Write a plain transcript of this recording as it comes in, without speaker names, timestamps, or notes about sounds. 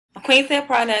Queen Sale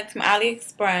products from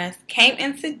AliExpress came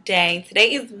in today.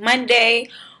 Today is Monday,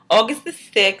 August the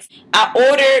 6th. I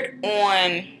ordered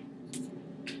on,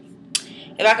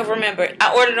 if I can remember,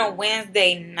 I ordered on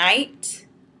Wednesday night.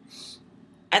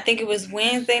 I think it was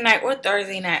Wednesday night or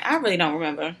Thursday night. I really don't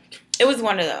remember. It was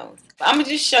one of those. I'm going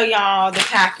to just show y'all the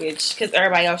package because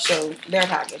everybody else showed their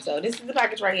package. So this is the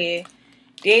package right here.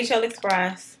 DHL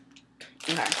Express.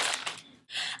 Okay.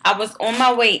 I was on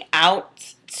my way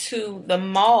out to the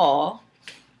mall,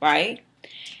 right?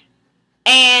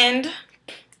 And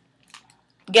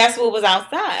guess what was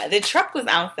outside? The truck was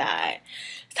outside.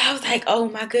 So I was like, oh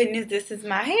my goodness, this is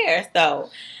my hair. So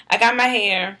I got my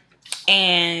hair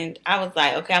and I was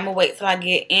like, okay, I'm going to wait till I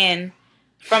get in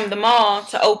from the mall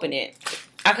to open it.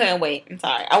 I couldn't wait. I'm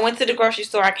sorry. I went to the grocery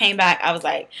store. I came back. I was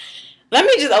like, let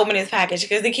me just open this package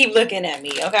because they keep looking at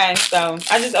me. Okay, so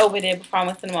I just opened it before I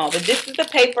went to the mall. But this is the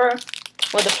paper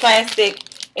or the plastic.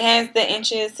 It has the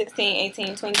inches 16,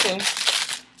 18, 22.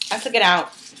 I took it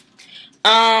out.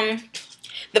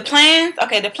 The plans.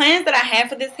 Okay, the plans that I have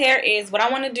for this hair is what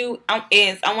I want to do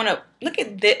is I want to look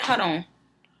at this. Hold on.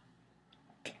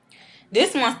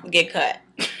 This wants to get cut.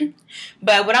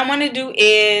 But what I want to do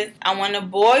is I want to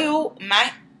boil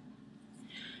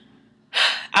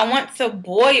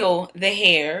the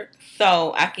hair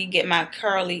so I can get my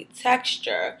curly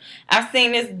texture. I've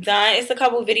seen this done. It's a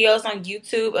couple videos on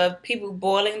YouTube of people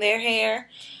boiling their hair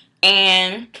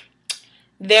and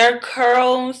their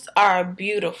curls are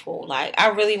beautiful. Like, I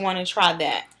really want to try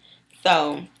that.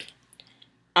 So,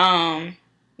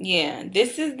 yeah,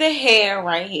 this is the hair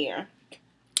right here.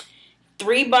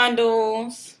 3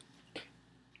 bundles.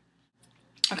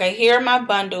 Okay, here are my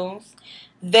bundles.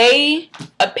 They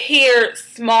appear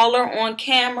smaller on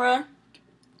camera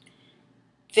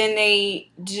than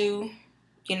they do,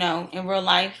 you know, in real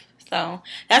life. So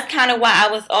that's kind of why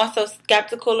I was also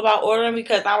skeptical about ordering,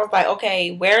 because I was like, okay,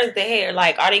 where is the hair?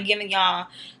 Like, are they giving y'all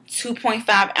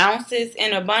 2.5 ounces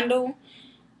in a bundle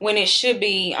when it should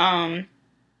be,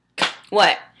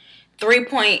 what?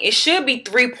 It should be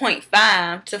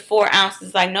 3.5 to 4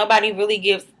 ounces. Like, nobody really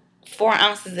gives 4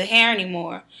 ounces of hair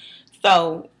anymore.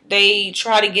 So they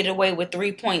try to get away with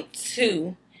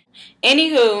 3.2.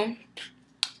 Anywho,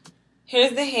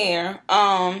 here's the hair.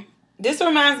 This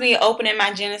reminds me of opening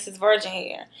my Genesis Virgin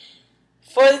hair.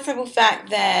 For the simple fact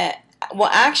that,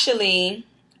 well, actually,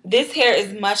 this hair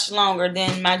is much longer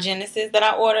than my Genesis that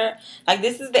I ordered. Like,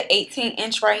 this is the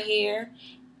 18-inch right here.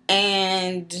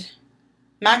 And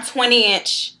my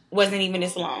 20-inch wasn't even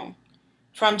this long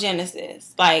from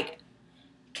Genesis. Like,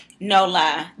 no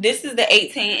lie. This is the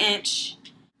 18-inch.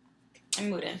 Let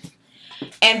me move this.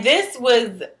 And this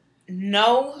was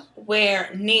nowhere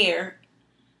near,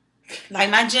 like,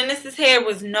 my Genesis hair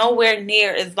was nowhere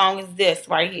near as long as this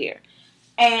right here.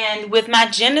 And with my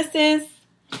Genesis,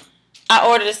 I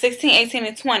ordered a 16, 18,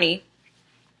 and 20.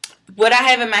 What I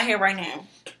have in my hair right now,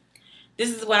 this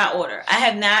is what I ordered. I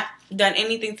have not done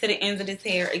anything to the ends of this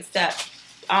hair except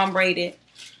braid it.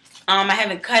 I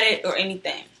haven't cut it or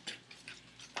anything.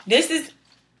 This is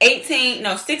 16,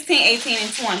 18,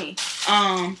 and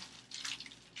 20.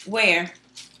 Where?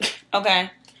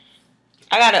 Okay.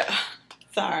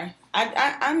 Sorry.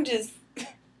 I'm just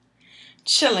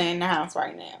chilling in the house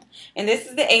right now. And this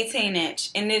is the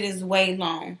 18-inch, and it is way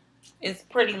long. It's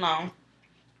pretty long.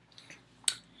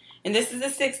 And this is a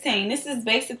 16. This is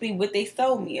basically what they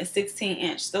sold me, a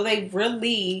 16-inch. So they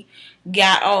really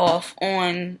got off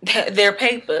on their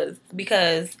papers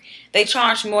because they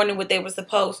charged more than what they were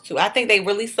supposed to. I think they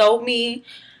really sold me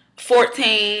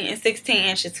 14 and 16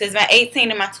 inches because my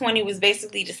 18 and my 20 was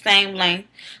basically the same length.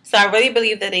 So I really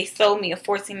believe that they sold me a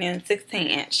 14 and 16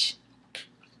 inch.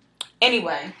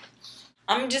 Anyway,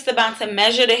 I'm just about to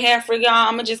measure the hair for y'all.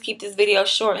 I'm going to just keep this video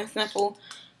short and simple.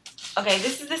 Okay,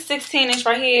 this is the 16-inch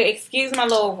right here. Excuse my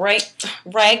little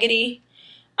raggedy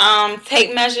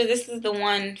tape measure. This is the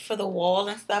one for the wall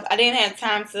and stuff. I didn't have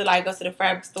time to, like, go to the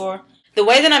fabric store. The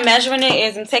way that I'm measuring it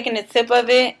is I'm taking the tip of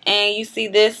it, and you see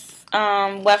this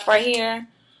left right here.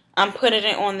 I'm putting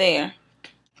it on there.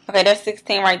 Okay, that's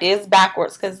 16 right there. It's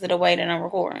backwards because of the way that I'm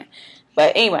recording.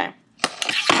 But anyway,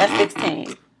 that's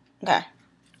 16. Okay.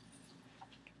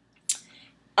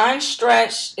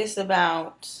 Unstretched is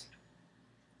about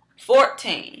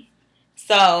 14.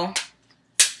 So,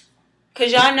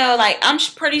 because y'all know, like, I'm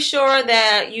pretty sure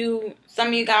that some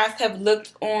of you guys have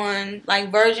looked on,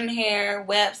 like, virgin hair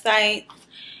websites,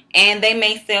 and they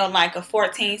may sell, like, a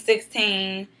 14,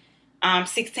 16,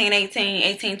 16, 18,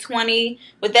 18, 20.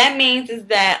 What that means is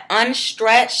that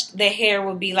unstretched, the hair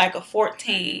will be like a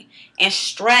 14, and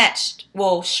stretched,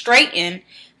 well, straightened,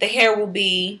 the hair will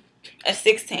be a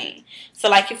 16. So,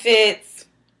 like, if it's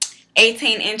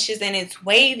 18 inches and it's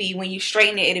wavy. When you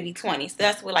straighten it, it'll be 20. So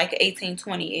that's what like an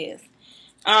 1820 is.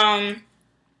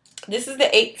 This is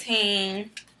the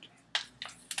 18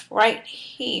 right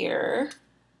here.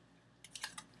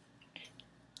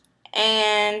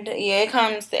 And yeah, it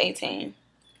comes to 18.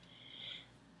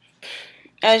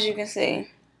 As you can see,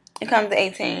 it comes to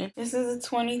 18. This is a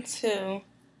 22.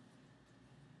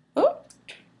 Ooh.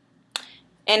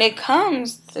 And it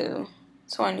comes to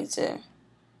 22.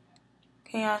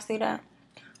 Can y'all see that?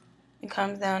 It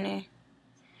comes down there.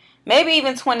 Maybe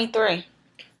even 23.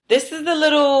 This is the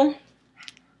little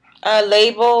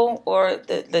label or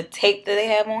the tape that they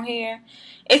have on here.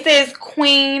 It says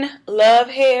Queen Love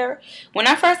Hair. When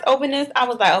I first opened this, I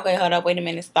was like, okay, hold up, wait a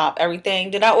minute, stop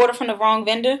everything. Did I order from the wrong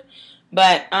vendor?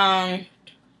 But I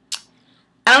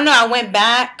don't know. I went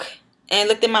back and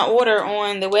looked at my order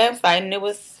on the website, and it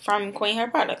was from Queen Hair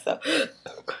Products. So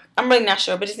I'm really not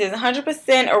sure, but it says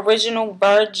 100% original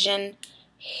virgin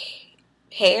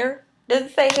hair. Does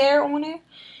it say hair on there?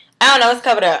 I don't know. It's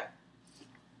covered up.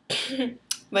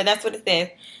 But that's what it says.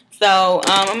 So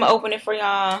I'm going to open it for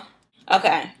y'all.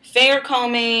 Okay. Finger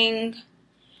combing.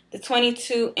 The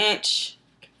 22-inch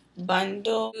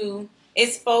bundle.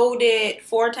 It's folded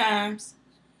 4 times.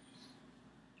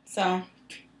 So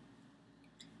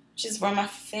just for my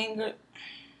finger.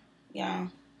 Yeah.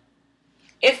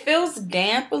 It feels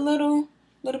damp a little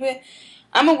bit.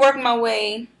 I'm going to work my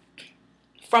way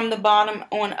from the bottom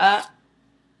on up,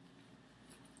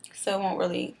 so it won't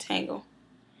really tangle.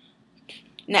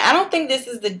 Now, I don't think this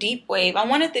is the deep wave. I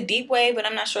wanted the deep wave, but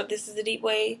I'm not sure if this is the deep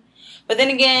wave. But then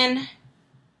again,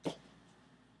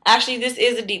 actually, this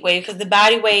is a deep wave because the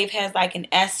body wave has like an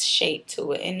S shape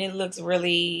to it, and it looks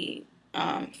really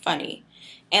funny.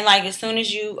 And like as soon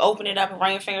as you open it up and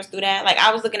run your fingers through that, like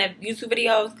I was looking at YouTube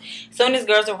videos, as soon as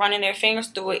girls were running their fingers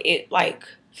through it, it like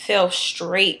fell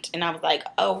straight, and I was like,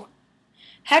 oh,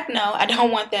 heck no, I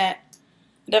don't want that.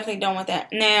 Definitely don't want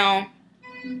that. Now,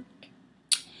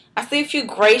 I see a few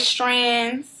gray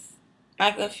strands,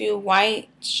 like a few white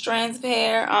strands of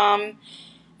hair.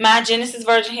 My Genesis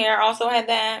Virgin Hair also had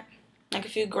that, like a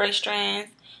few gray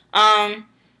strands.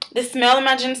 The smell of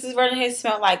my Genesis Virgin Hair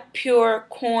smelled like pure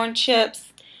corn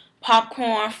chips,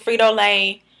 popcorn,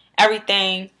 Frito-Lay,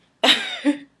 everything.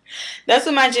 That's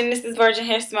what my Genesis Virgin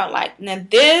Hair smelled like. Now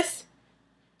this,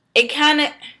 it kind of,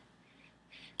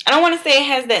 I don't want to say it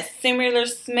has that similar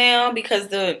smell because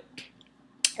the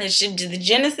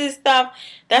Genesis stuff,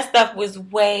 that stuff was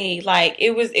way, like,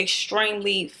 it was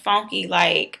extremely funky,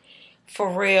 like, for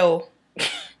real.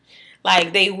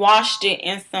 Like, they washed it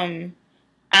in some,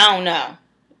 I don't know,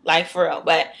 like, for real.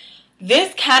 But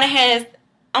this kind of has,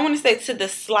 I want to say to the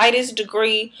slightest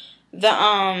degree, the,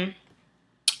 a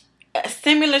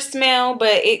similar smell,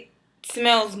 but it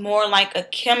smells more like a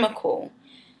chemical.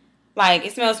 Like,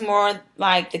 it smells more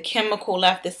like the chemical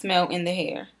left the smell in the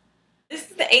hair.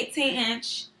 This is the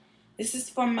 18-inch. This is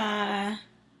for my,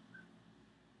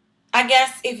 I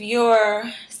guess if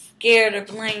you're scared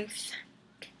of length,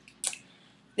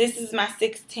 this is my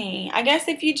 16. I guess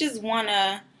if you just want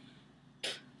to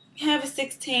have a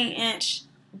 16-inch,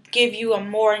 give you a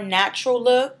more natural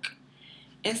look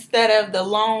instead of the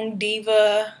long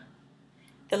diva-ish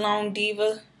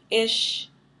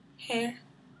hair.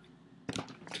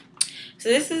 So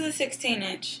this is a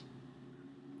 16-inch.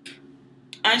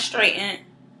 Unstraightened.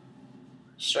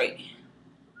 Straight.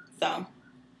 So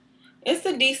it's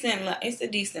a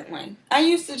decent length. I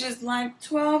used to just like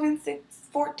 12 and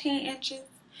 14 inches,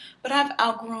 but I've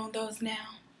outgrown those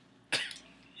now.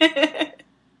 I'm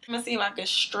gonna see if I can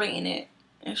straighten it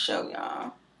and show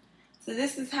y'all. So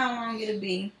this is how long it'll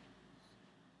be.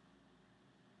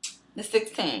 The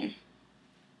 16.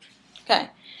 Okay.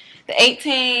 The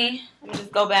 18, let me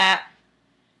just go back.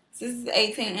 So this is the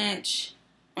 18-inch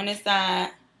on this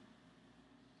side.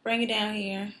 Bring it down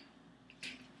here.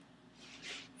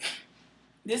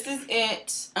 This is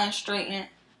it, unstraightened.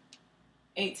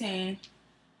 18.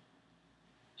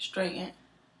 Straightened.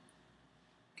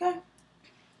 Okay.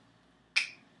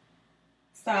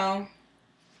 So,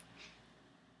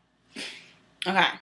 okay.